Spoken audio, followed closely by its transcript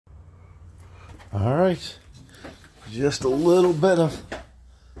All right, just a little bit of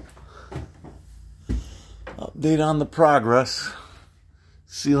update on the progress.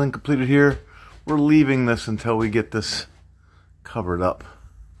 Ceiling completed here. We're leaving this until we get this covered up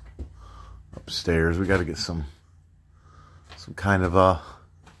upstairs. We got to get some kind of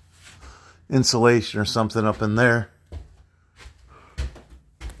insulation or something up in there.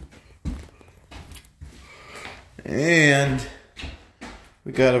 And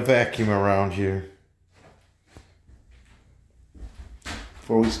we got a vacuum around here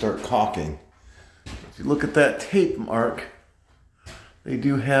before we start caulking. If you look at that tape mark, they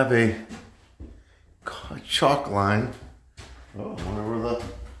do have a chalk line. Oh, I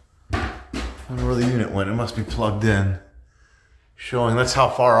wonder where the unit went. It must be plugged in. Showing that's how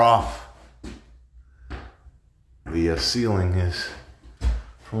far off the ceiling is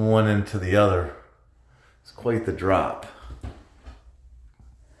from one end to the other. It's quite the drop.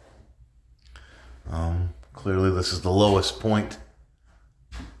 Clearly this is the lowest point.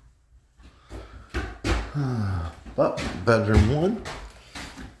 But bedroom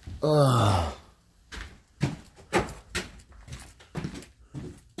 1.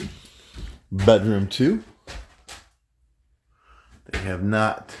 Bedroom 2. They have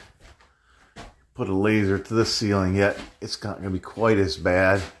not put a laser to the ceiling yet. It's not going to be quite as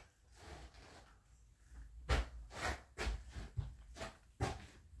bad.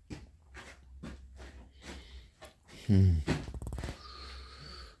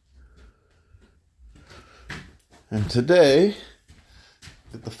 And today,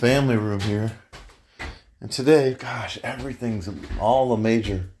 at the family room here, and today, gosh, everything's, all the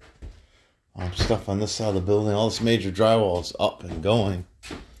major stuff on this side of the building, all this major drywall is up and going.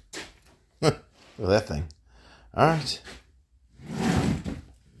 Look at that thing. All right.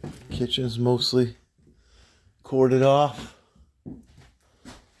 Kitchen's mostly corded off.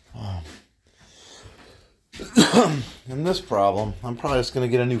 And this problem, I'm probably just going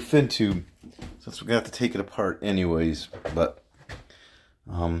to get a new fin tube, since we're going to have to take it apart anyways. But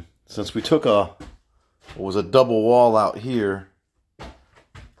since we took what was a double wall out here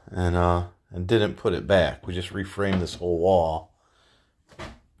and didn't put it back, we just reframed this whole wall.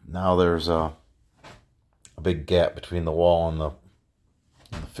 Now there's a big gap between the wall and the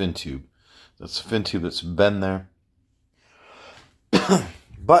fin tube. That's the fin tube that's been there.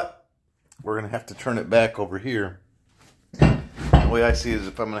 But we're going to have to turn it back over here. The way I see it is,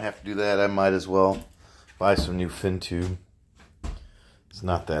 if I'm going to have to do that, I might as well buy some new fin tube. It's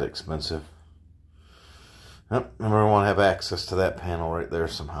not that expensive. Yep, and we want to have access to that panel right there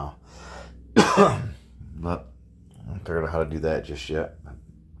somehow. But I haven't figured out how to do that just yet.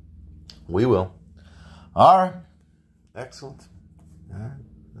 We will. All right. Excellent. All right.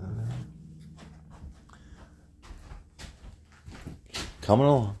 Coming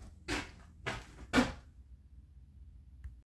along.